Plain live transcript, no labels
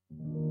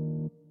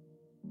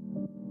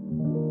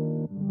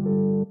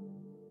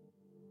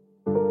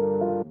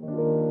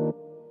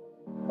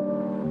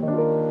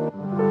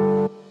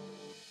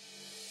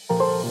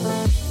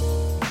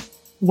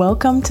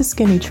Welcome to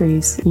Skinny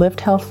Trees, Lift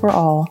Health for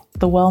All,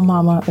 the Well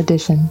Mama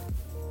edition.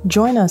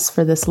 Join us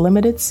for this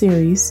limited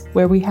series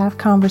where we have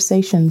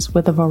conversations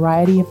with a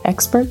variety of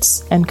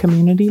experts and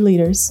community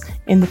leaders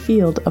in the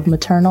field of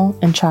maternal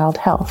and child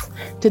health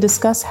to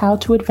discuss how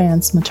to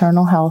advance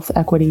maternal health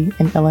equity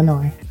in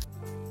Illinois.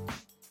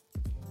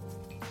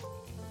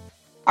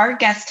 Our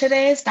guest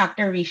today is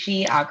Dr.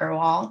 Rishi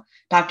Agarwal.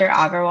 Dr.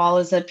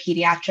 Agarwal is a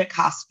pediatric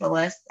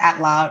hospitalist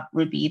at La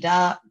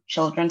Rabida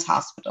Children's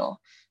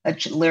Hospital, a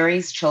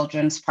Lurie's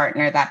children's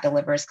partner that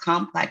delivers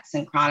complex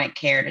and chronic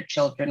care to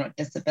children with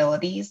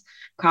disabilities,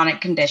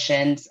 chronic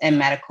conditions, and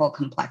medical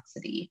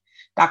complexity.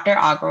 Dr.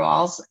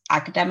 Agarwal's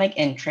academic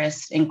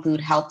interests include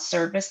health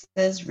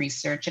services,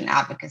 research, and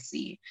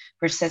advocacy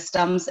for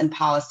systems and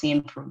policy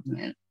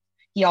improvement.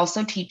 He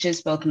also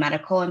teaches both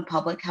medical and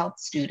public health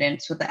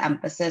students with an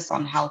emphasis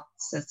on health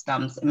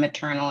systems and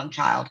maternal and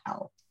child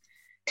health.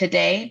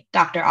 Today,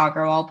 Dr.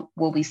 Agarwal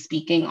will be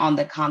speaking on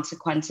the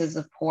consequences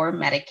of poor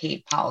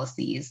Medicaid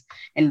policies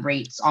and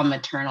rates on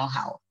maternal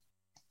health.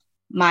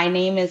 My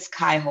name is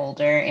Kai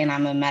Holder, and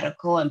I'm a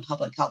medical and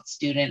public health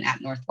student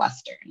at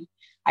Northwestern.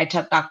 I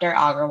took Dr.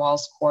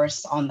 Agarwal's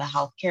course on the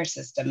healthcare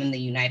system in the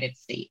United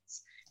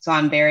States, so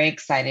I'm very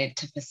excited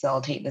to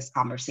facilitate this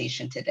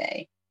conversation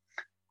today.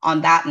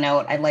 On that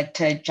note, I'd like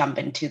to jump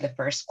into the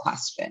first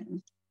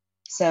question.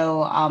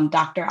 So,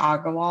 Dr.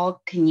 Agarwal,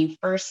 can you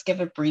first give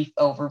a brief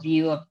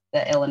overview of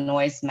the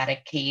Illinois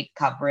Medicaid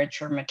coverage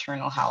for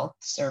maternal health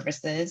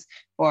services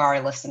for our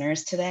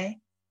listeners today?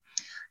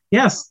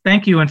 Yes,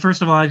 thank you. And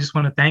first of all, I just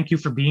want to thank you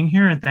for being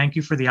here and thank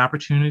you for the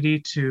opportunity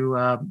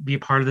to be a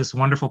part of this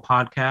wonderful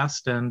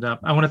podcast. And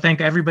I want to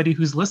thank everybody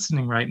who's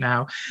listening right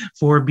now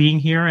for being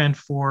here and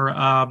for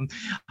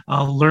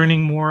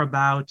learning more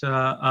about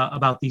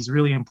these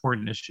really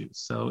important issues.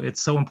 So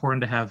it's so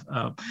important to have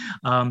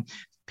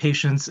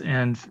patients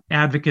and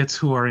advocates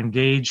who are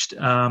engaged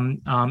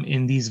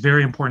in these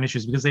very important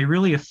issues because they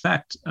really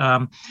affect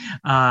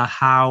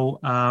how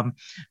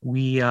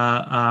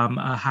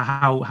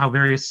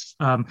various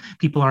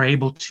people are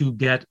able to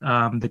get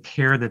the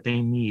care that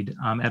they need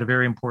at a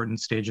very important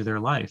stage of their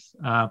life.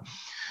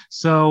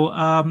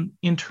 So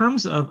in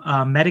terms of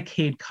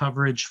Medicaid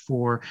coverage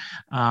for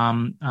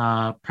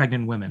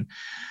pregnant women,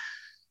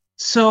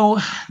 so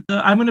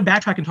I'm going to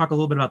backtrack and talk a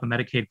little bit about the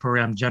Medicaid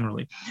program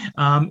generally.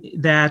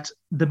 That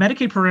the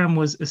Medicaid program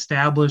was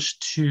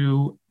established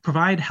to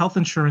provide health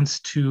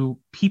insurance to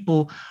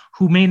people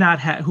who may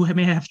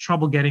have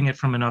trouble getting it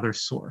from another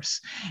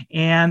source.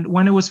 And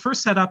when it was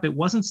first set up, it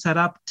wasn't set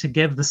up to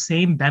give the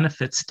same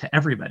benefits to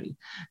everybody.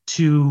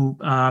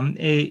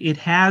 It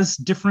has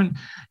different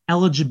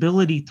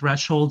eligibility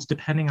thresholds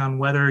depending on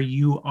whether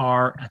you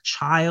are a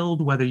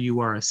child, whether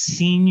you are a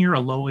senior, a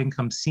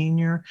low-income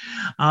senior,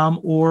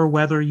 or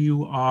whether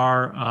you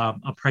are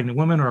a pregnant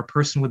woman or a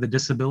person with a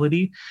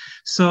disability.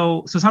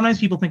 So sometimes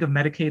people think of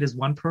Medicaid as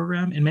one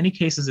program. In many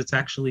cases, it's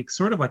actually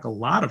sort of like a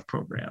lot of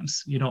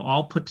programs,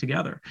 all put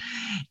together.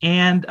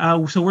 And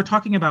so we're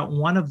talking about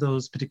one of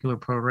those particular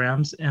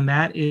programs, and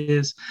that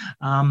is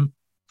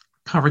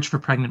coverage for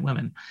pregnant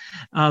women.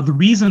 The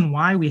reason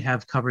why we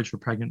have coverage for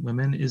pregnant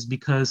women is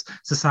because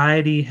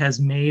society has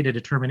made a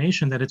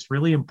determination that it's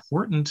really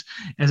important,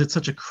 as it's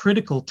such a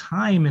critical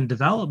time in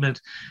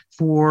development,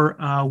 for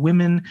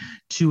women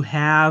to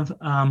have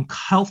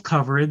health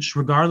coverage,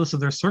 regardless of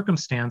their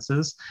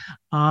circumstances,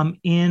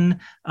 in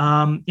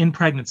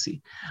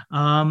pregnancy.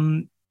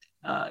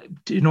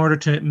 In order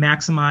to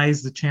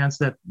maximize the chance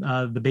that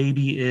the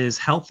baby is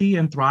healthy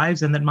and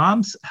thrives, and that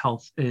mom's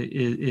health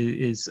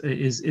is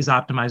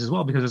optimized as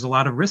well, because there's a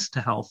lot of risk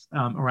to health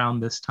around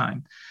this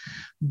time.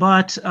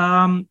 But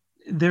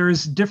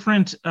there's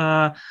different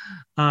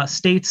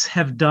states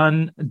have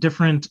done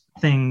different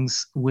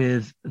things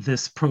with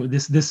this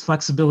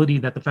flexibility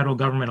that the federal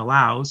government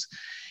allows,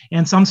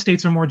 and some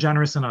states are more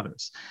generous than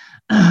others.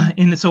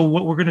 And so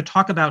what we're going to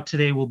talk about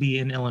today will be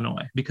in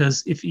Illinois,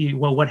 because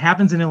what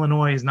happens in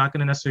Illinois is not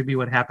going to necessarily be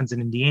what happens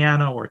in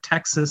Indiana or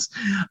Texas.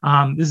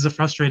 This is a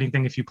frustrating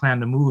thing if you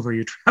plan to move or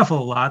you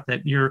travel a lot,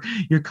 that your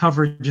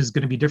coverage is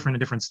going to be different in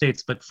different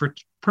states. But for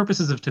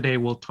purposes of today,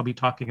 we'll be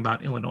talking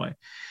about Illinois.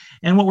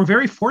 And what we're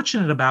very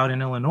fortunate about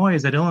in Illinois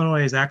is that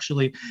Illinois has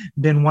actually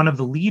been one of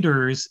the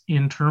leaders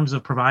in terms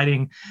of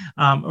providing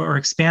or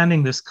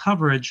expanding this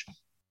coverage,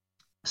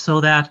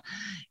 so that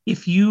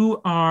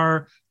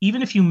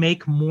even if you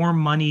make more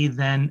money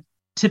than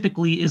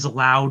typically is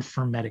allowed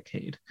for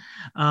Medicaid.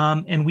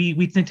 And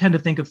we tend to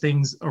think of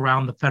things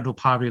around the federal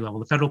poverty level.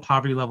 The federal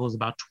poverty level is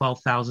about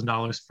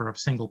 $12,000 for a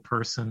single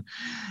person.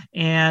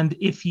 And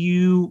if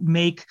you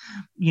make,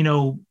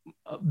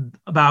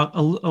 about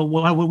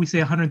what we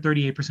say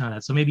 138% of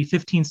that, so maybe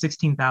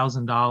 $15,000,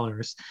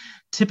 $16,000,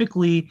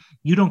 typically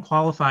you don't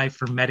qualify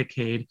for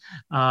Medicaid.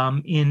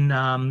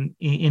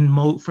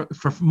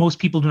 For most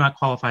people do not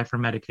qualify for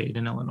Medicaid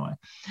in Illinois.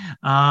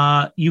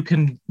 You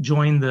can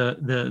join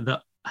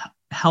the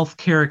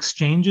healthcare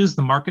exchanges,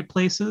 the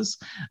marketplaces,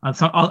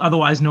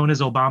 otherwise known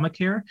as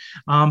Obamacare.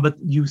 But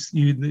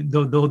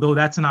though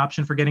that's an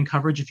option for getting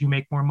coverage if you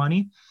make more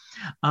money.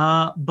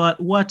 But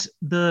what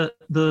the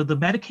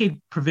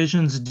Medicaid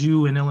provisions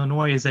do in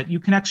Illinois is that you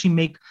can actually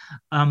make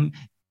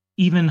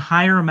even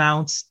higher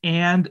amounts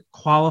and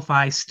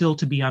qualify still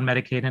to be on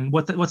Medicaid. And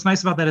what's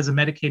nice about that is that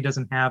Medicaid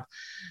doesn't have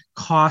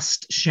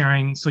cost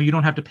sharing, so you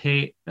don't have to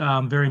pay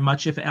very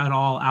much, if at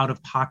all, out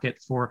of pocket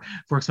for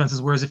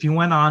expenses. Whereas if you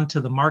went on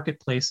to the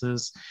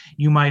marketplaces,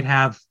 you might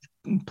have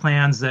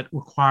plans that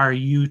require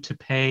you to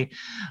pay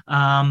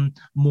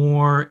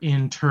more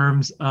in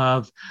terms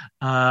of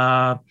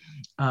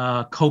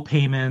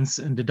co-payments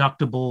and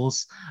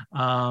deductibles,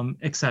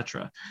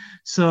 etc.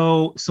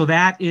 So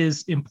that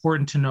is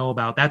important to know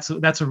about.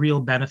 That's a real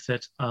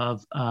benefit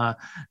of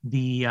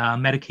the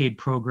Medicaid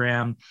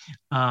program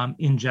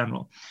in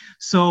general.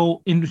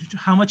 So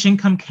how much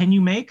income can you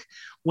make?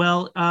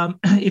 Well,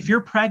 if you're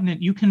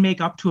pregnant, you can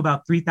make up to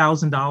about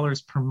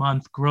 $3,000 per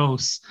month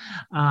gross.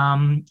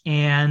 And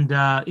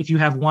if you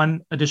have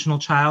one additional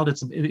child,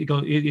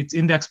 it's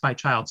indexed by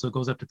child, so it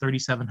goes up to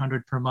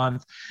 $3,700 per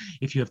month.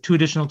 If you have two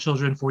additional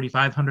children,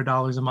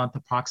 $4,500 a month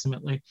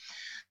approximately.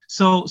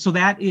 So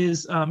that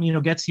is,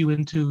 gets you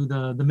into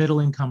the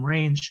middle income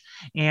range,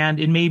 and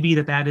it may be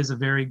that is a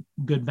very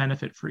good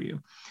benefit for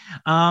you.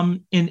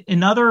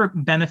 Another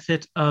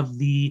benefit of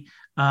the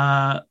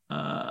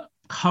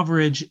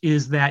coverage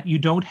is that you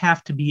don't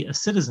have to be a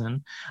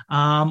citizen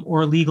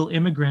or a legal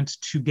immigrant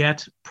to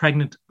get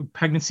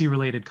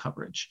pregnancy-related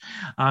coverage.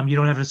 You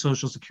don't have a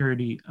Social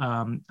Security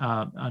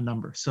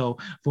number. So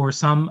for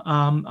some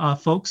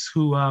folks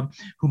who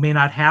may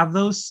not have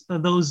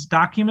those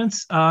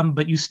documents,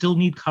 but you still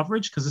need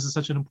coverage because this is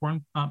such an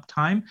important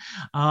time,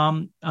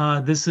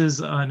 this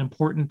is an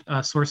important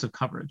source of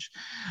coverage.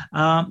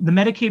 The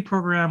Medicaid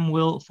program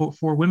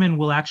for women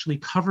will actually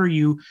cover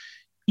you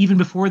even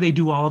before they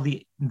do all of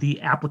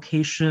the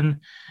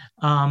application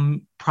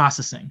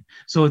processing.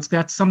 So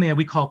that's something that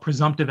we call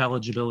presumptive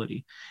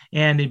eligibility.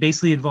 And it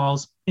basically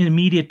involves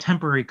immediate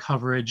temporary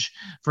coverage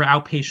for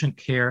outpatient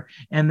care.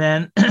 And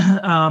then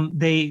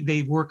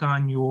they work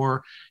on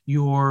your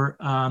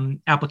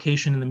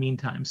application in the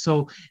meantime.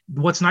 So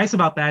what's nice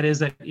about that is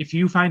that if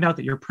you find out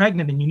that you're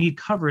pregnant and you need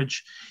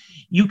coverage,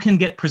 you can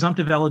get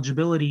presumptive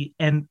eligibility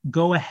and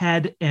go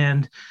ahead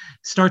and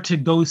start to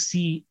go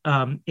see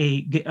an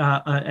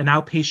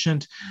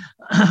outpatient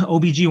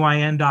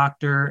OBGYN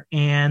doctor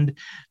and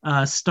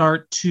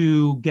start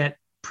to get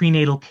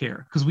prenatal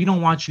care, because we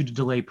don't want you to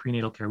delay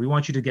prenatal care. We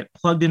want you to get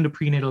plugged into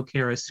prenatal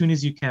care as soon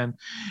as you can.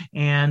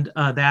 And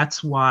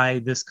that's why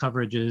this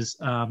coverage is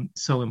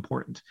so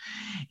important.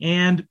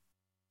 And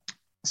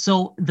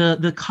so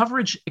the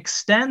coverage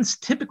extends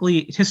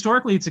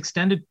historically, it's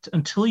extended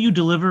until you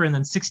deliver and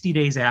then 60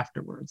 days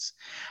afterwards.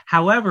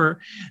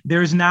 However,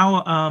 there's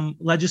now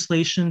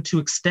legislation to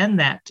extend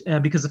that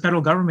because the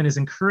federal government is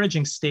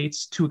encouraging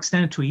states to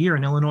extend it to a year,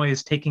 and Illinois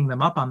is taking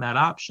them up on that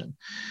option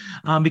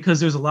because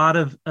there's a lot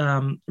of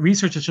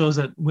research that shows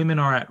that women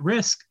are at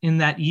risk in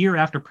that year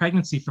after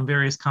pregnancy from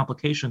various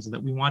complications, and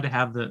that we want to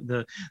have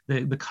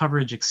the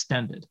coverage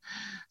extended.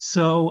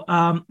 So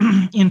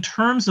in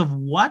terms of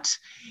what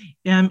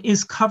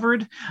is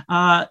covered,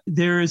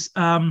 there's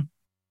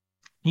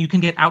you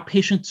can get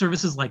outpatient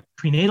services like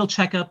prenatal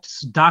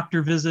checkups,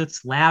 doctor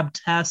visits, lab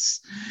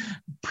tests,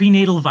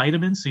 prenatal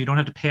vitamins, so you don't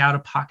have to pay out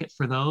of pocket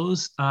for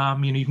those.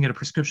 You can get a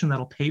prescription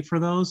that'll pay for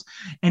those.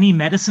 Any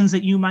medicines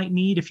that you might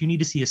need if you need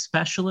to see a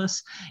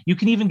specialist. You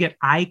can even get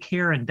eye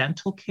care and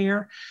dental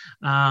care.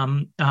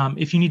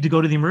 If you need to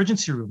go to the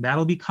emergency room,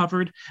 that'll be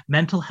covered.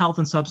 Mental health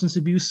and substance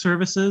abuse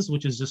services,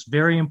 which is just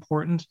very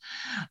important.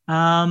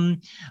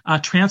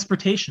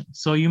 Transportation.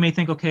 So you may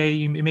think,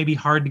 okay, it may be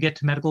hard to get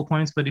to medical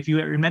appointments, but if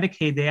you're in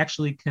Medicaid, they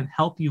actually can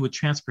help you with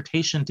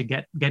transportation to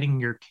getting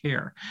your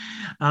care.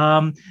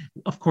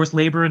 Of course,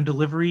 labor and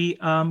delivery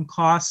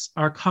costs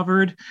are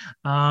covered.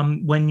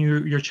 When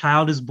your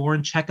child is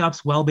born,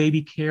 checkups, well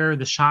baby care,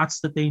 the shots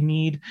that they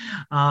need,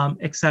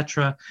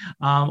 etc.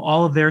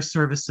 All of their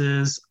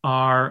services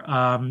are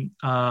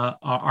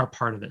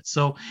part of it.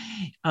 So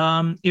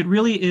it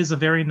really is a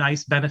very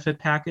nice benefit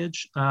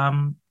package.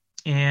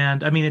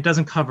 And I mean, it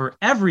doesn't cover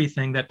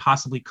everything that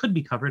possibly could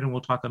be covered, and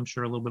we'll talk, I'm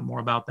sure, a little bit more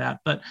about that.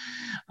 But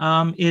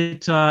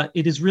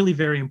it is really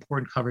very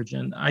important coverage,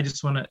 and I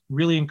just want to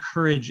really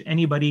encourage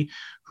anybody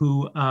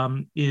who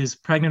is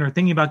pregnant or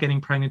thinking about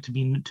getting pregnant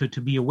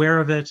to be aware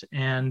of it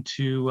and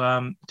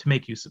to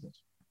make use of it.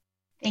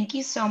 Thank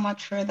you so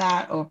much for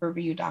that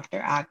overview, Dr.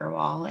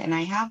 Aggarwal. And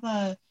I have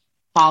a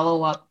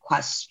follow-up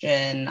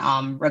question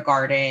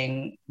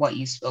regarding what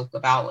you spoke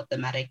about with the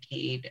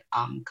Medicaid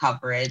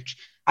coverage.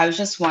 I was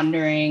just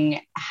wondering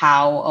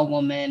how a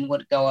woman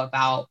would go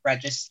about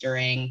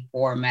registering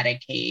for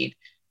Medicaid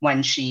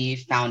when she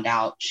found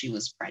out she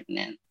was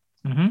pregnant.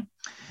 Mm-hmm.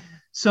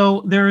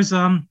 So there's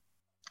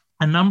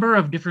a number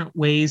of different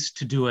ways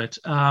to do it.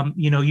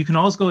 You can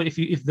always go, if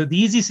the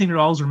easiest thing to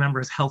always remember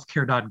is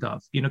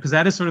healthcare.gov, because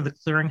that is sort of the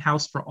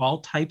clearinghouse for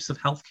all types of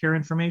healthcare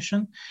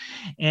information.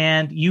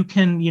 And you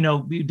can,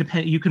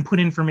 you can put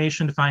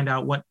information to find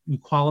out what you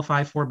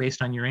qualify for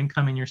based on your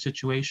income and your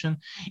situation.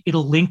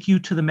 It'll link you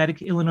to the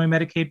Illinois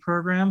Medicaid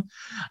program.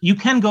 You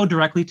can go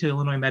directly to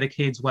Illinois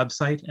Medicaid's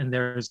website, and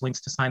there's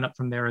links to sign up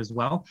from there as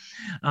well.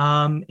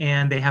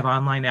 And they have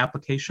online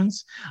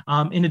applications.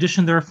 In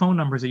addition, there are phone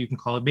numbers that you can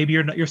call. Maybe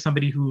you're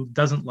somebody who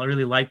doesn't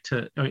really like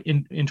to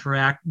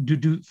interact,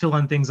 fill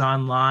in things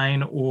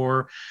online,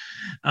 or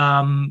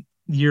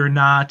you're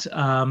not,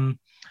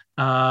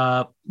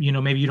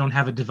 maybe you don't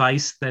have a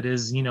device that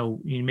is,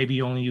 maybe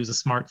you only use a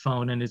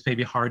smartphone and it's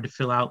maybe hard to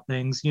fill out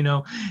things.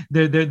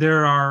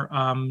 There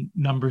are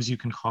numbers you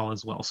can call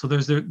as well. So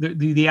there's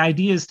the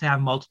idea is to have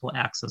multiple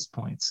access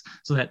points,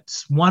 so that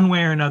one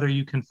way or another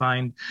you can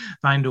find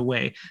a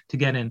way to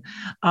get in.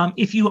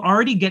 If you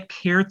already get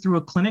care through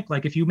a clinic,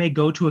 like if you may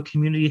go to a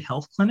community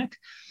health clinic,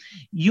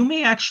 you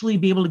may actually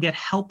be able to get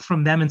help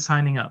from them in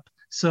signing up.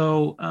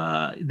 So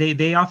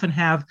they often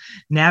have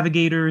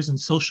navigators and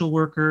social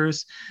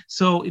workers.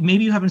 So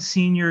maybe you haven't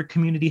seen your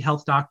community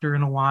health doctor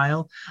in a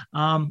while.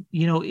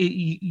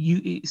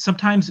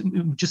 Sometimes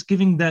just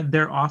giving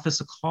their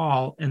office a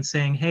call and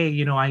saying,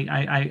 hey,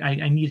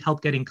 I need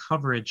help getting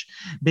coverage.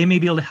 They may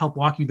be able to help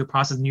walk you through the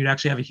process, and you'd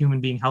actually have a human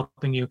being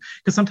helping you.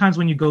 Because sometimes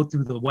when you go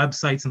through the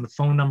websites and the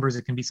phone numbers,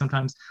 it can be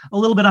sometimes a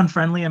little bit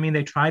unfriendly. I mean,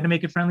 they try to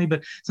make it friendly,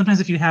 but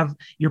sometimes if you have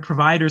your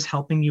providers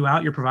helping you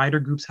out, your provider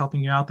groups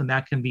helping you out, then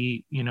that can be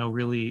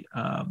really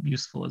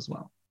useful as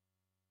well.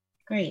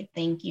 Great.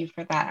 Thank you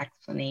for that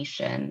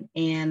explanation.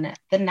 And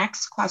the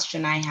next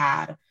question I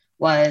had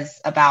was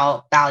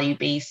about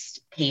value-based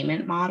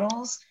payment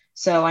models.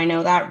 So I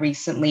know that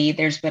recently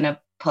there's been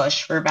a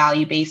push for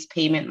value-based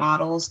payment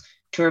models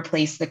to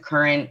replace the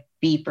current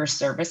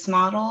fee-for-service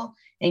model.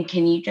 And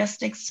can you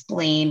just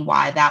explain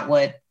why that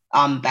would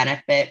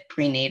benefit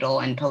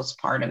prenatal and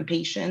postpartum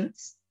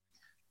patients?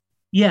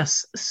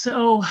 Yes.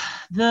 So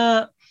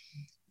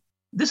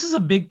this is a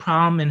big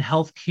problem in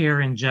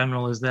healthcare in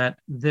general, is that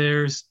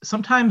there's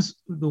sometimes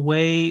the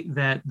way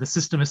that the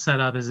system is set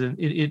up is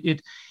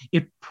it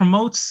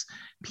promotes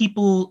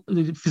people,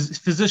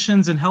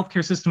 physicians and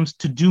healthcare systems,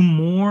 to do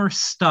more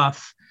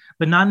stuff,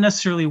 but not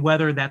necessarily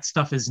whether that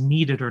stuff is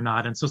needed or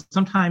not. And so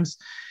sometimes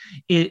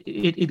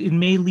it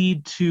may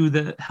lead to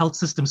the health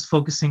systems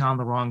focusing on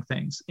the wrong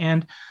things.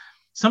 And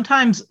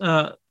sometimes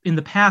in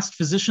the past,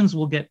 physicians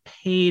will get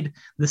paid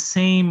the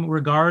same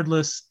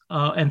regardless,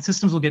 and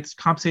systems will get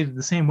compensated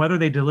the same whether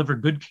they deliver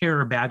good care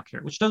or bad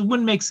care, which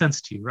wouldn't make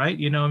sense to you, right?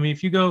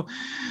 If you go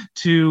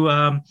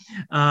to,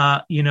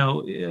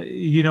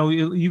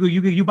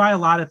 you buy a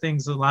lot of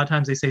things. A lot of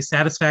times they say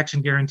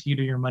satisfaction guaranteed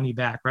or your money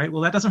back, right?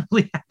 Well, that doesn't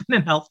really happen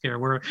in healthcare.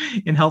 Where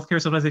in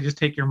healthcare, sometimes they just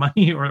take your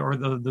money or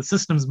the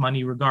system's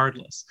money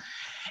regardless.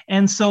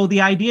 And so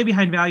the idea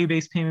behind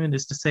value-based payment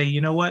is to say,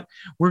 you know what,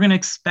 we're going to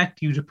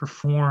expect you to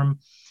perform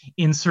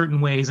in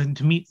certain ways and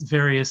to meet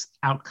various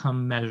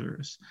outcome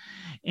measures.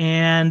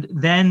 And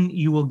then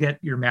you will get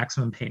your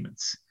maximum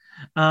payments.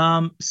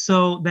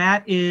 So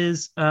that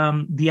is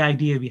the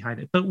idea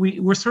behind it. But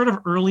we're sort of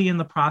early in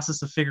the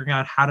process of figuring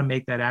out how to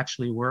make that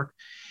actually work.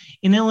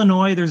 In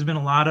Illinois, there's been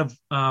a lot of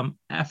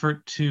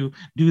effort to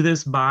do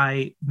this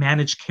by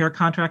managed care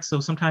contracts.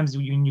 So sometimes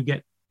when you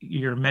get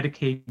your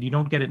Medicaid, you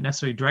don't get it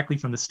necessarily directly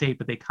from the state,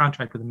 but they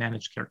contract with a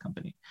managed care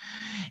company.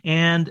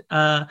 And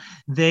the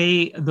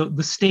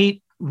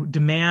state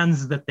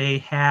demands that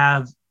they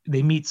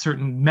meet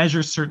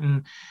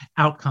certain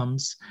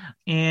outcomes.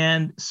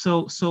 And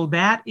so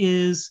that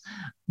is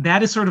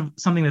sort of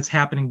something that's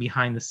happening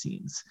behind the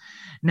scenes.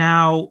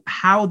 Now,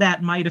 how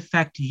that might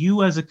affect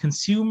you as a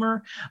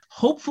consumer,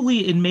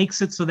 hopefully it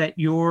makes it so that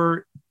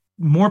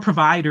more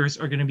providers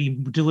are going to be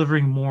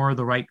delivering more of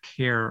the right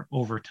care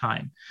over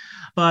time.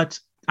 But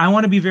I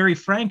want to be very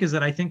frank, is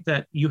that I think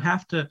that you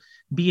have to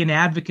be an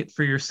advocate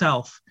for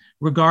yourself,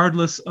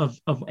 regardless of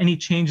any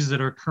changes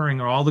that are occurring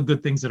or all the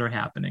good things that are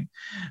happening.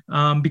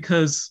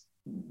 Because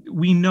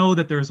we know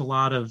that there's a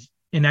lot of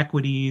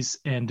inequities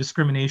and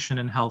discrimination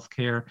in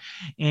healthcare.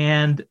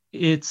 And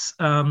it's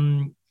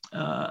the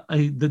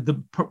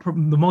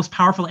most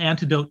powerful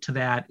antidote to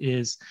that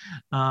is,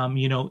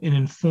 an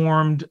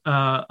informed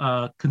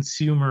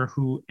consumer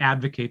who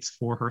advocates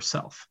for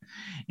herself.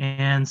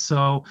 And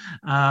so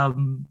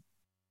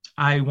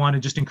I want to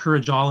just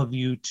encourage all of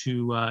you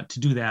to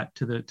do that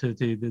to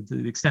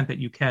the extent that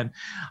you can.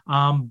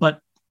 But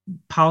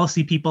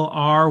policy people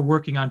are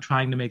working on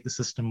trying to make the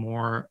system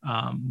more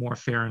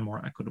fair and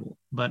more equitable.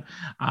 But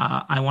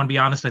I want to be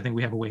honest, I think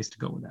we have a ways to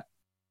go with that.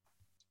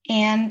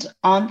 And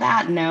on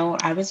that note,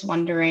 I was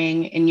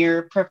wondering, in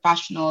your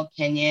professional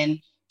opinion,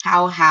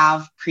 how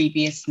have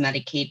previous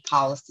Medicaid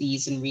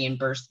policies and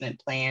reimbursement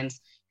plans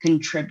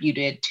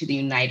contributed to the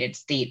United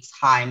States'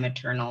 high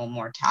maternal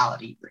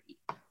mortality rate?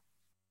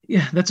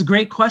 Yeah, that's a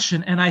great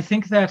question. And I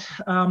think that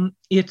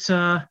it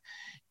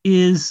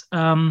is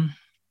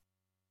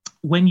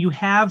when you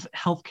have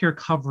healthcare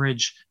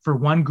coverage for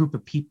one group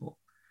of people,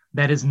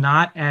 that is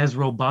not as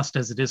robust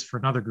as it is for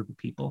another group of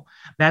people,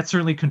 that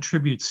certainly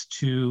contributes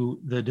to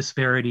the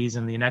disparities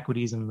and the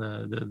inequities and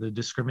the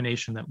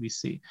discrimination that we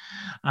see.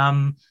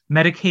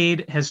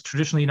 Medicaid has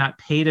traditionally not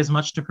paid as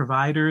much to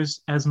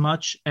providers as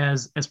much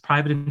as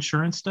private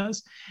insurance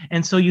does.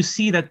 And so you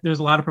see that there's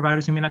a lot of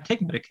providers who may not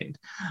take Medicaid.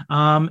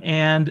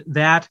 And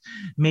that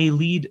may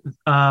lead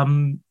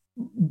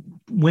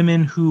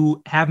women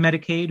who have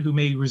Medicaid, who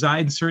may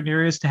reside in certain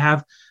areas, to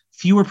have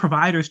fewer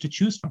providers to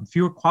choose from,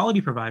 fewer quality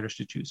providers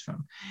to choose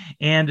from.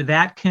 And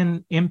that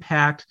can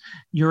impact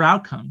your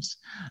outcomes.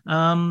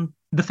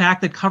 The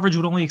fact that coverage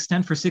would only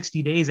extend for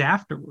 60 days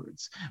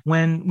afterwards,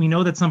 when we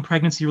know that some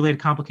pregnancy-related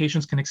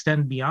complications can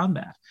extend beyond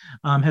that,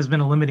 has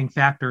been a limiting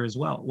factor as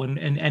well.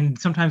 And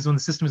sometimes when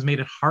the system has made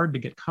it hard to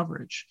get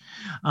coverage,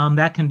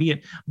 that can be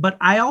it. But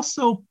I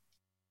also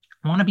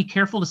want to be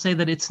careful to say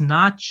that it's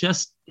not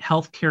just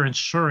healthcare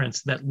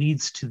insurance that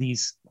leads to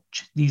these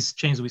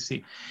changes we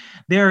see.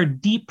 There are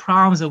deep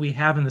problems that we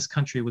have in this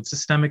country with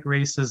systemic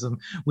racism,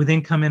 with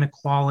income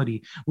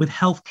inequality, with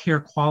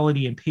healthcare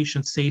quality and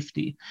patient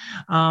safety,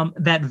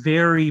 that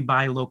vary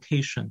by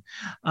location,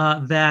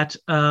 that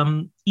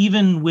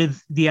even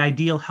with the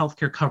ideal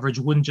healthcare coverage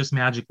wouldn't just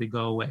magically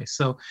go away.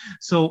 So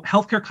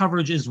healthcare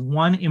coverage is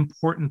one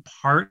important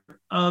part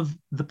of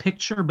the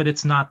picture, but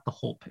it's not the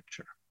whole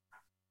picture.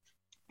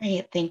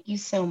 Great, thank you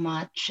so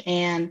much.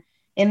 And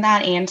in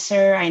that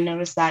answer, I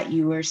noticed that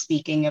you were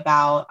speaking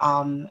about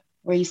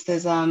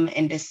racism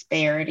and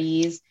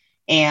disparities,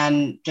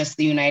 and just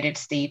the United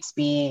States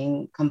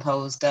being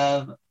composed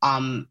of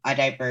a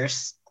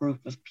diverse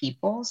group of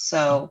people.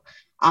 So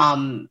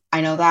I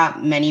know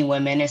that many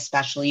women,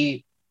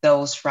 especially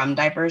those from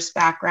diverse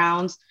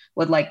backgrounds,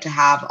 would like to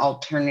have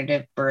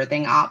alternative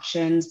birthing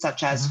options,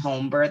 such as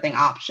home birthing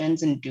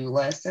options and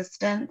doula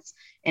assistance.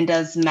 And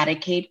does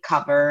Medicaid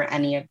cover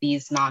any of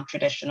these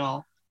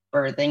non-traditional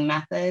birthing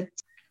methods?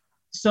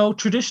 So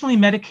traditionally,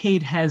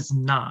 Medicaid has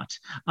not,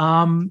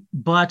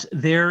 but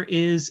there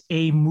is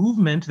a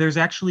movement. There's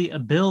actually a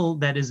bill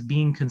that is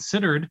being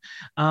considered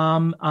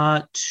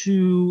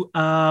to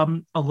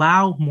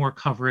allow more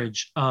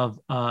coverage of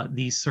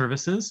these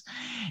services,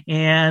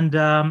 and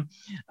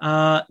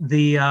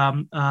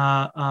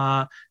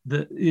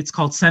it's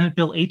called Senate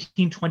Bill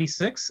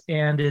 1826,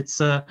 and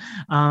it's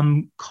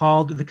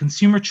called the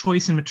Consumer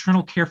Choice in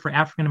Maternal Care for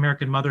African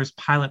American Mothers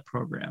Pilot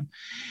Program,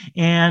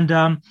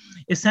 and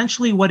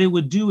essentially what it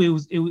would do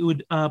is it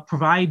would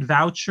provide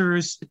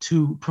vouchers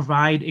to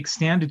provide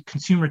extended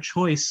consumer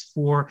choice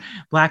for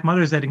Black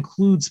mothers that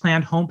includes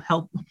planned home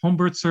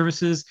birth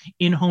services,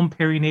 in-home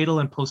perinatal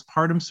and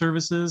postpartum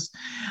services,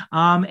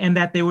 and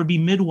that there would be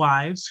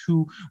midwives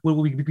who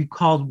would be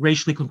called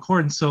racially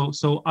concordant,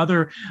 so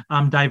other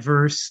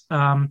diverse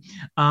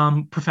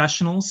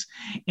professionals.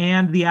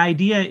 And the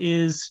idea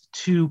is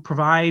to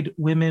provide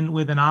women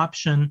with an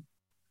option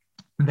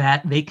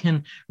that they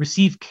can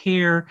receive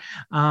care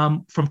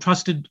from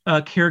trusted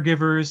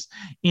caregivers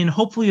in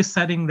hopefully a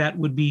setting that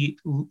would be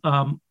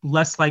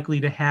less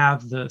likely to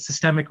have the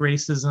systemic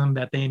racism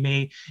that they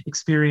may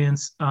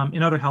experience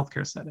in other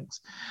healthcare settings.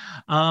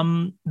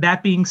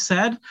 That being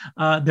said,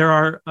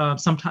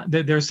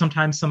 there's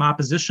sometimes some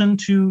opposition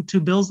to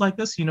bills like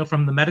this,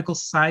 from the medical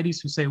societies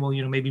who say, well,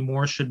 maybe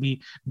more should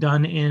be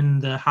done in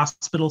the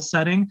hospital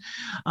setting.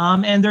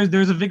 And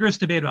there's a vigorous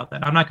debate about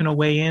that. I'm not going to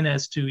weigh in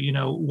as to,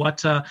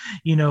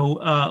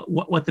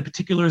 what the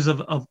particulars of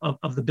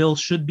the bill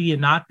should be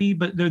and not be,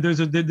 but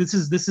this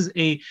is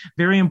a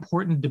very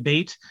important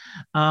debate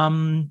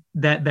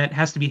that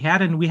has to be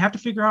had, and we have to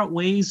figure out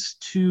ways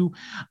to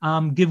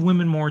give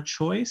women more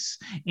choice,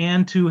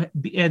 and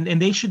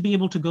they should be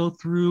able to go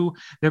through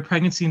their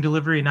pregnancy and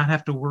delivery and not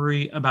have to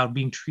worry about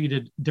being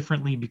treated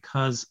differently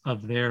because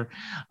of the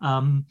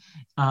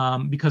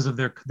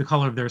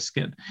color of their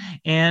skin.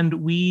 And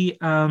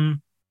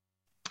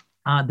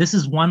this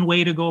is one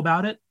way to go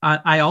about it.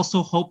 I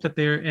also hope that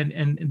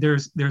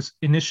there's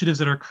initiatives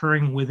that are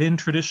occurring within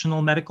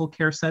traditional medical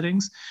care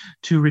settings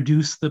to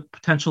reduce the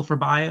potential for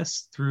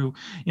bias through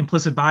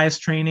implicit bias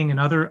training and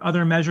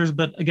other measures.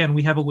 But again,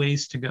 we have a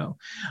ways to go.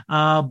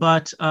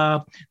 But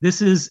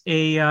this is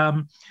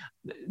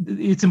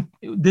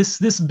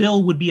this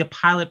bill would be a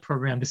pilot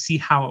program to see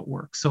how it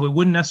works. So it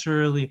wouldn't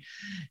necessarily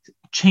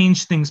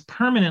change things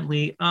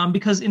permanently,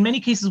 because in many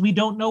cases we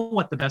don't know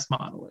what the best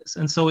model is.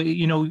 And so,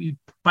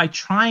 by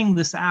trying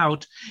this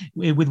out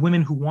with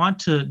women who want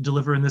to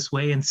deliver in this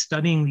way and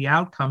studying the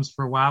outcomes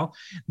for a while,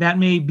 that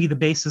may be the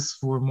basis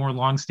for more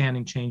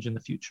longstanding change in the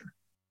future.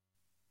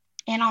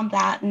 And on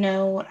that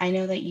note, I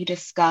know that you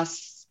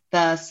discussed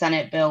the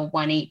Senate Bill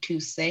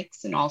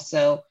 1826 and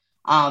also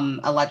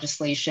a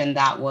legislation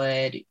that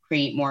would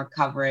create more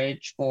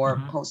coverage for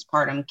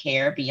postpartum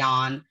care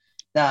beyond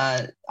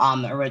the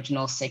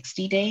original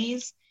 60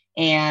 days.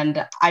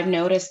 And I've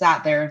noticed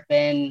that there have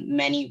been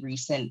many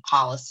recent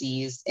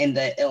policies in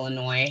the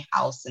Illinois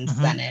House and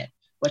Senate,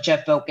 which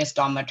have focused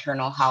on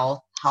maternal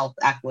health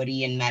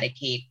equity, and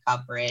Medicaid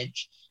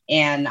coverage.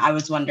 And I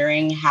was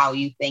wondering how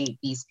you think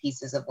these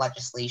pieces of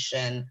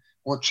legislation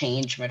will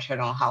change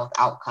maternal health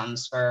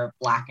outcomes for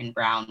Black and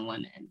Brown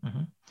women?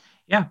 Mm-hmm.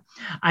 Yeah,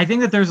 I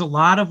think that there's a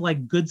lot of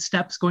like good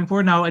steps going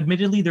forward. Now,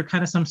 admittedly, they're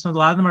kind of a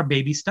lot of them are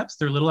baby steps.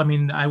 They're little. I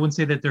mean, I wouldn't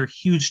say that they're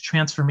huge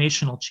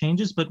transformational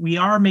changes, but we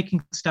are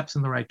making steps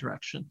in the right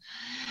direction.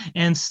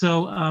 And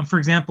so, for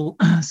example,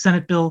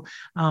 Senate Bill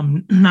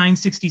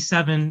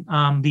 967,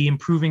 the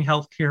Improving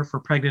Healthcare for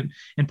Pregnant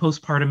and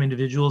Postpartum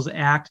Individuals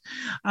Act,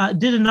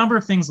 did a number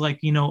of things like,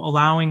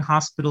 allowing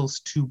hospitals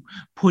to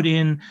put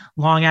in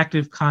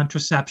long-active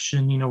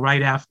contraception,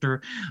 right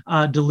after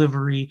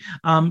delivery,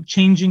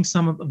 changing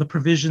some of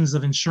the provisions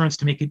of insurance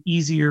to make it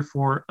easier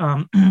for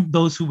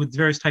those who with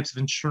various types of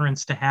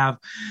insurance to have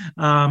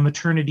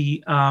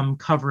maternity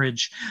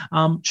coverage,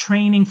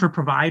 training for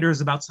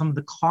providers about some of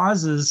the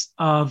causes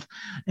of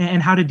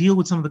and how to deal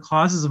with some of the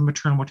causes of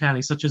maternal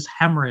mortality, such as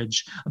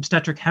hemorrhage,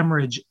 obstetric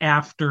hemorrhage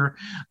after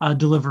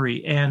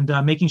delivery, and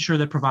making sure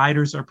that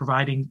providers are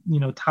providing,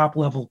 top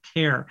level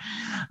care,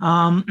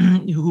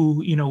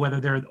 who, whether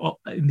they're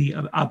in the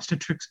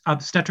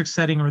obstetric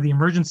setting or the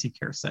emergency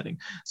care setting,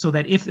 so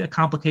that if a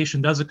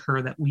complication does occur,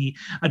 that we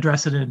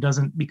address it and it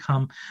doesn't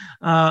become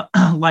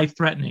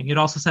life-threatening. It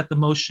also set the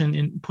motion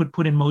and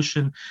put in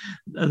motion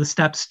the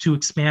steps to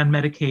expand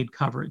Medicaid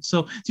coverage.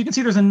 So you can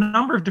see there's a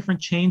number of different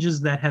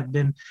changes that have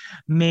been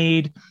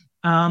made.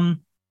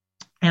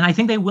 And I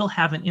think they will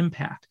have an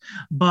impact.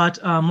 But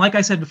like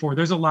I said before,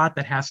 there's a lot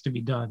that has to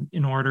be done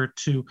in order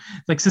to,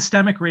 like,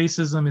 systemic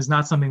racism is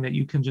not something that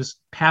you can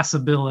just pass a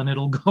bill and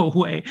it'll go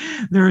away.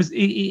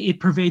 It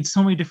pervades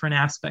so many different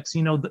aspects.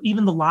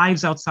 Even the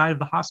lives outside of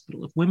the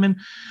hospital. If women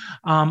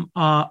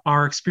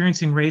are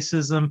experiencing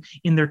racism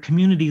in their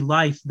community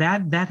life,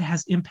 that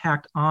has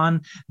impact on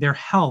their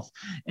health,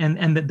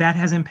 and that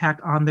has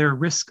impact on their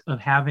risk of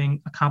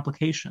having a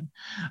complication.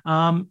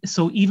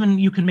 So even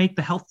you can make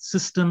the health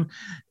system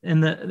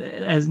and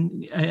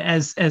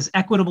as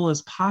equitable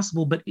as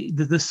possible, but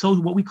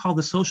what we call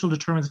the social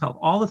determinants of health,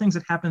 all the things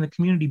that happen in the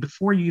community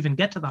before you even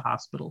get to the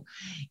hospital,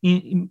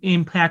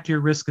 impact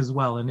your risk as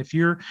well. And if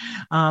you're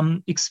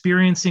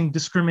experiencing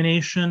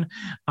discrimination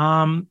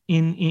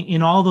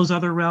in all those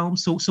other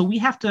realms, so we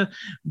have to.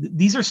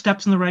 These are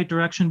steps in the right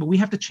direction, but we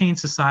have to change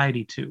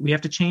society too. We have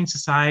to change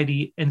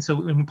society, and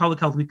so in public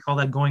health we call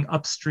that going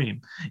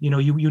upstream.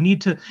 You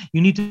need to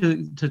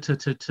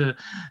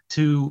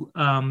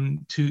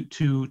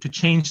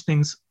change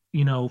things,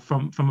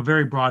 from a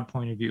very broad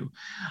point of view.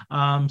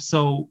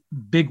 So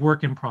big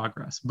work in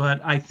progress,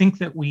 but I think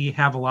that we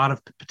have a lot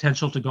of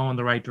potential to go in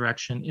the right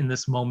direction in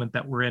this moment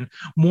that we're in,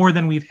 more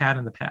than we've had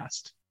in the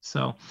past.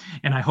 So,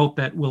 and I hope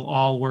that we'll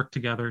all work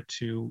together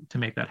to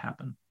make that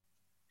happen.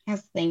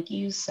 Yes, thank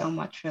you so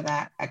much for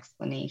that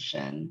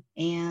explanation.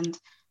 And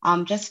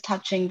just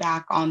touching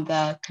back on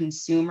the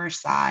consumer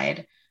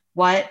side,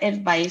 what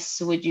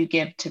advice would you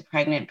give to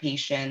pregnant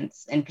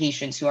patients and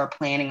patients who are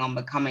planning on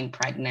becoming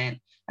pregnant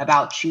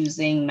about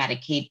choosing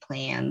Medicaid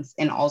plans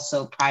and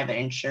also private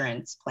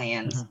insurance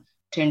plans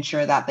to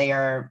ensure that they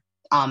are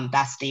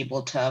best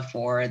able to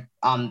afford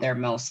their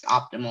most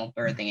optimal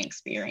birthing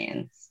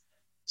experience?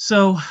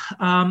 So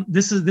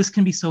this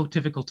can be so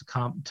difficult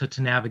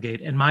to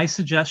navigate, and my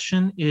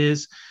suggestion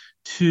is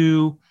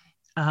to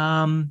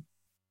talk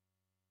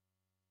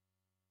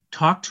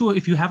to,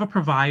 if you have a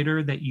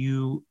provider that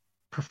you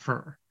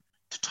prefer,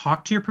 to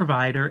talk to your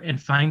provider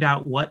and find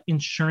out what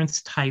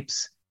insurance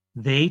types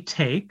they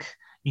take,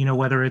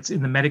 whether it's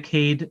in the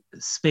Medicaid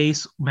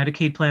space,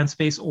 Medicaid plan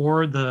space,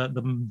 or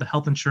the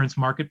health insurance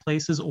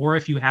marketplaces, or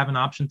if you have an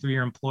option through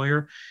your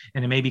employer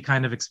and it may be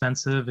kind of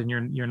expensive and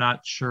you're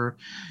not sure,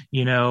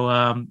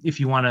 if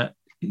you want to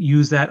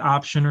use that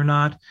option or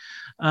not,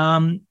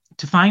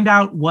 to find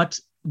out what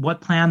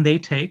plan they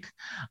take,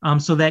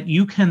 so that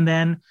you can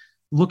then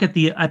look at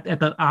the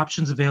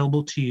options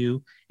available to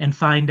you and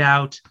find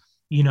out,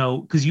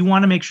 because you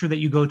want to make sure that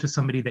you go to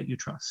somebody that you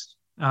trust.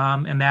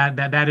 And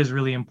that is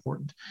really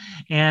important.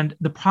 And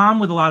the problem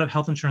with a lot of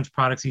health insurance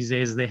products these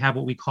days is they have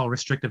what we call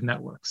restrictive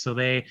networks. So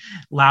they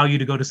allow you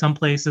to go to some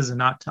places and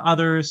not to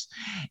others.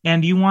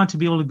 And you want to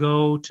be able to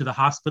go to the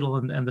hospital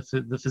and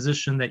the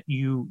physician that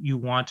you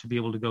want to be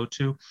able to go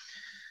to.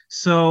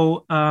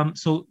 So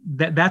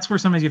that's where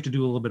sometimes you have to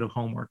do a little bit of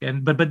homework,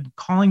 but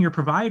calling your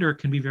provider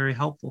can be very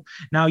helpful.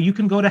 Now you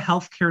can go to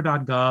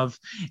healthcare.gov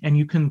and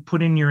you can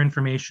put in your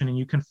information and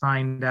you can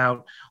find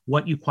out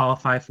what you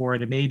qualify for.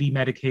 And it may be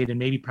Medicaid and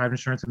maybe private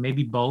insurance and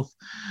maybe both.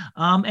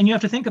 And you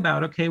have to think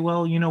about, okay,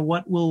 well,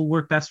 what will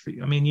work best for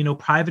you? I mean,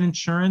 private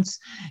insurance,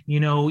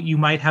 you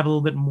might have a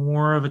little bit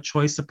more of a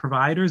choice of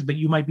providers, but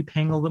you might be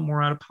paying a little bit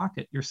more out of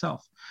pocket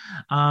yourself.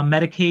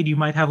 Medicaid, you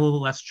might have a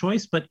little less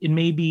choice, but it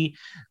may be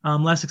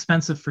less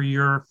expensive for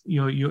your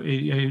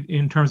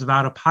in terms of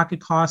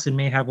out-of-pocket costs. It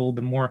may have a little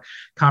bit more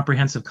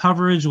comprehensive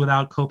coverage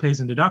without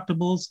copays and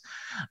deductibles,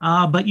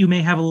 but you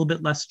may have a little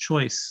bit less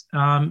choice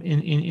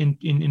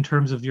in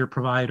terms of your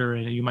provider,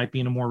 and you might be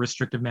in a more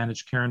restrictive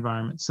managed care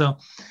environment. So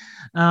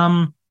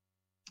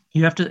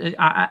you have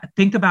to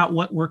think about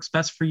what works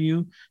best for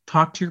you,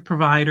 talk to your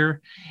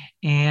provider,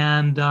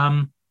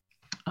 and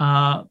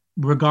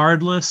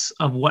regardless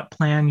of what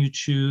plan you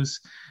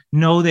choose,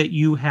 know that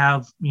you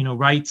have,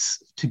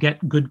 rights to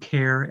get good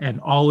care, and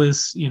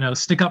always,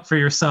 stick up for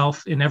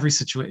yourself in every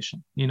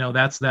situation.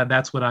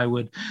 That's what I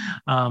would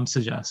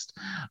suggest,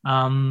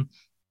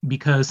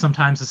 because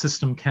sometimes the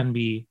system can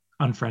be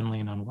unfriendly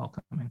and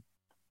unwelcoming.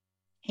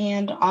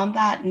 And on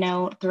that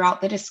note,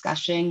 throughout the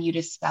discussion, you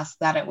discussed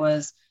that it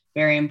was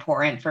very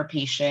important for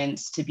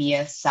patients to be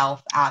a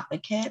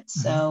self-advocate. Mm-hmm.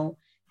 So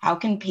how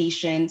can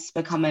patients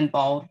become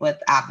involved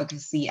with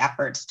advocacy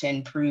efforts to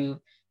improve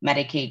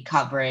Medicaid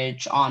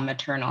coverage on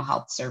maternal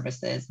health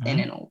services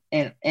mm-hmm.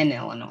 in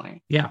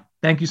Illinois? Yeah.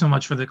 Thank you so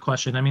much for the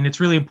question. I mean,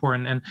 it's really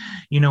important. And,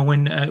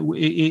 when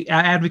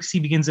advocacy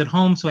begins at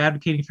home, so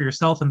advocating for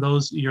yourself and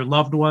your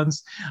loved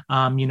ones,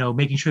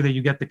 making sure that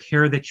you get the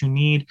care that you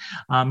need.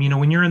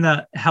 When you're in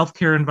the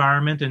healthcare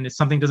environment and if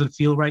something doesn't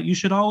feel right, you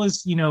should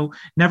always,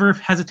 never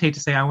hesitate to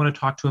say, I want to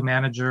talk to a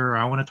manager, or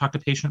I want to talk to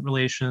patient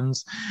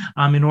relations,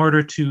 in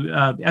order to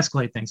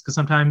escalate things. Because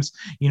sometimes,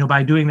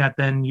 by doing that,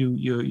 then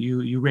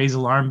you raise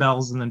alarm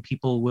bells, and then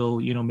people will,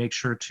 make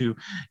sure to,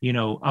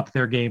 up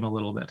their game a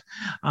little bit.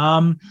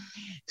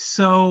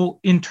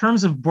 So in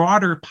terms of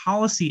broader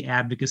policy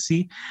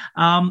advocacy,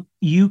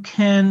 you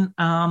can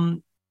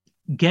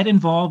get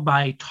involved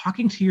by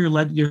talking to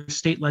your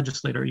state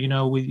legislator,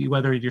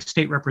 whether your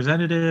state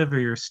representative or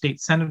your state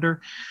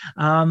senator.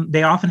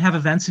 They often have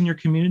events in your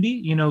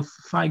community,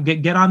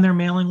 get on their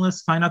mailing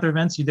list, find out their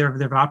events. There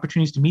are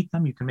opportunities to meet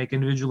them. You can make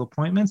individual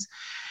appointments.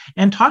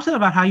 And talk to them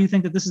about how you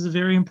think that this is a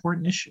very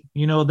important issue,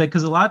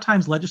 because a lot of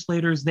times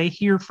legislators, they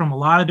hear from a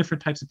lot of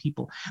different types of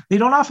people. They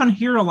don't often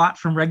hear a lot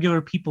from regular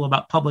people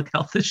about public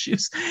health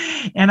issues.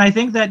 And I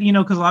think that,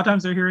 because a lot of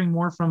times they're hearing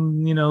more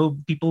from,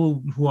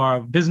 people who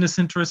are business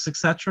interests, et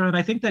cetera. And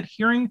I think that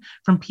hearing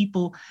from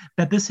people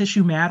that this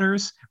issue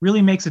matters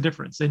really makes a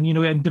difference. And,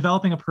 and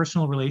developing a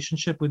personal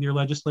relationship with your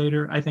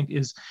legislator, I think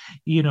is,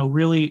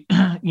 really,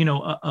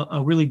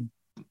 a really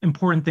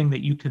important thing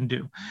that you can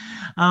do.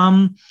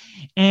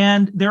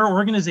 And there are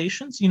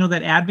organizations,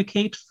 that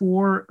advocate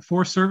for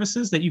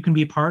services that you can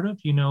be a part of,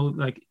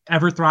 like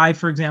EverThrive,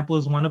 for example,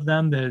 is one of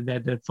them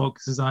that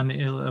focuses on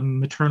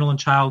maternal and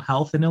child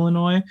health in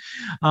Illinois,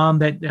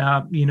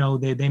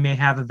 they may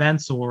have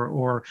events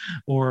or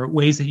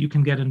ways that you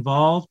can get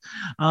involved.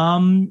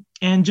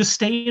 And just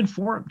stay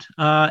informed.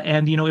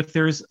 And if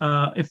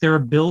there are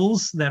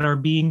bills that are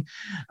being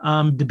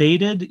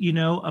debated,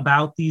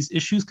 about these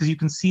issues, because you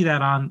can see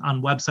that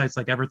on websites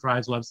like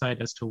EverThrive's website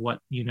as to what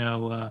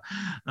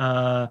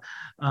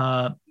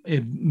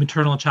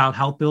maternal and child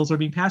health bills are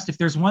being passed. If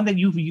there's one that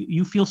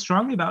you feel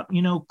strongly about,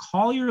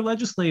 call your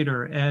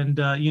legislator and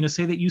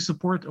say that you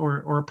support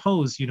or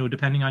oppose,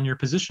 depending on your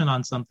position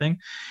on something,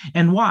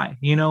 and why,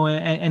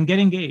 and get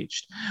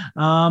engaged.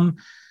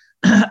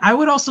 I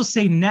would also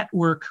say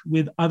network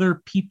with other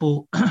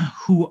people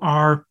who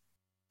are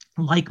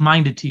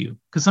like-minded to you,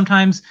 because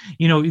sometimes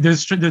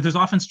there's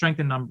often strength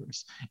in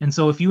numbers. And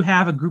so if you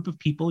have a group of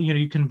people,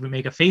 you can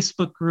make a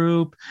Facebook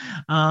group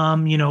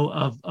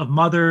of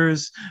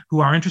mothers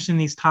who are interested in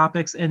these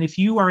topics, and if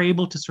you are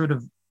able to sort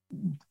of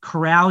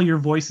corral your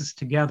voices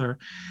together,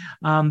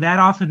 that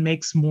often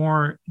makes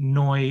more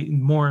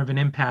of an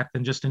impact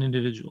than just an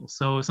individual.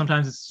 So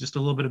sometimes it's just a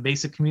little bit of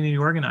basic community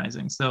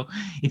organizing. So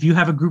if you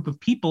have a group of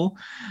people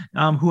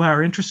who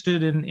are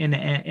interested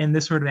in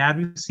this sort of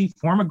advocacy,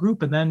 form a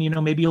group, and then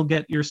maybe you'll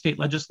get your state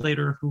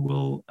legislator who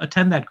will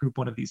attend that group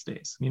one of these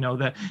days.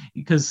 That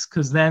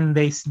because then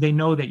they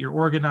know that you're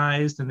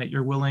organized and that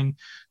you're willing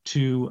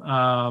to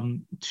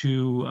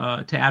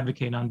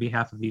advocate on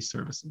behalf of these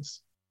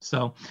services.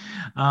 So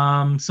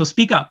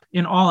speak up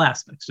in all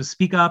aspects. Just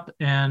speak up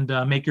and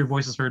make your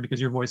voices heard,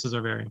 because your voices are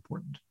very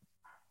important.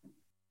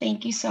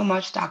 Thank you so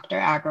much, Dr.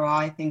 Agrawal.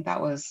 I think that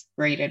was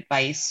great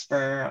advice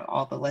for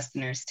all the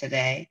listeners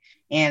today.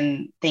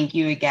 And thank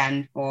you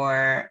again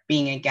for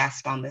being a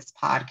guest on this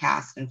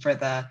podcast and for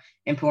the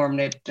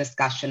informative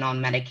discussion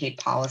on Medicaid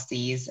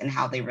policies and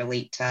how they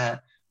relate to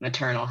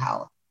maternal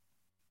health.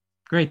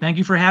 Great. Thank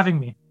you for having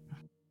me.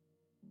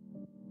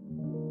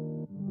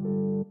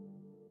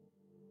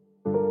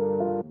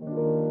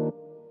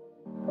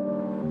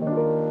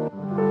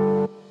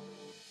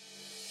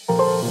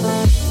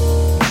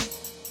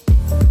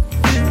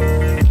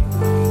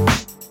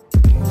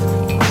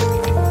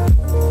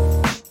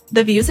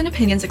 The views and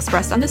opinions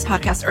expressed on this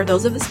podcast are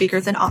those of the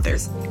speakers and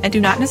authors, and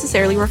do not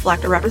necessarily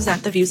reflect or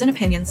represent the views and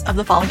opinions of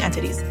the following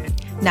entities: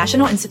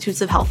 National Institutes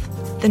of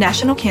Health, the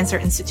National Cancer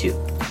Institute,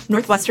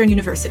 Northwestern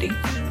University,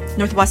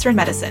 Northwestern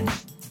Medicine,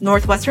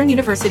 Northwestern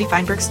University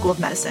Feinberg School of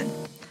Medicine,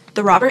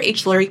 the Robert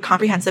H. Lurie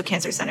Comprehensive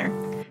Cancer Center,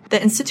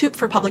 the Institute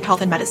for Public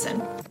Health and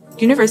Medicine,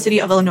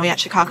 University of Illinois at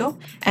Chicago,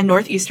 and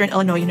Northeastern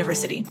Illinois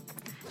University.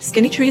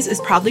 Skinny Trees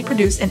is proudly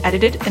produced and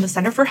edited in the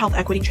Center for Health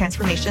Equity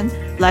Transformation,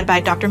 led by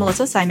Dr.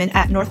 Melissa Simon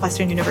at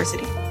Northwestern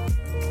University.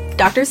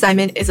 Dr.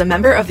 Simon is a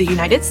member of the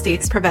United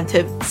States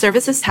Preventive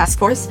Services Task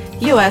Force,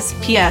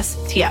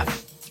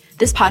 USPSTF.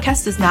 This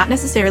podcast does not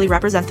necessarily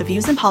represent the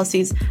views and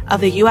policies of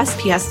the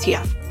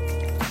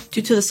USPSTF.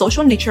 Due to the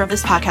social nature of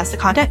this podcast, the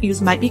content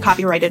used might be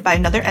copyrighted by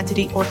another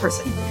entity or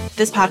person.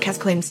 This podcast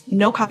claims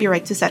no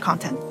copyright to said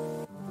content.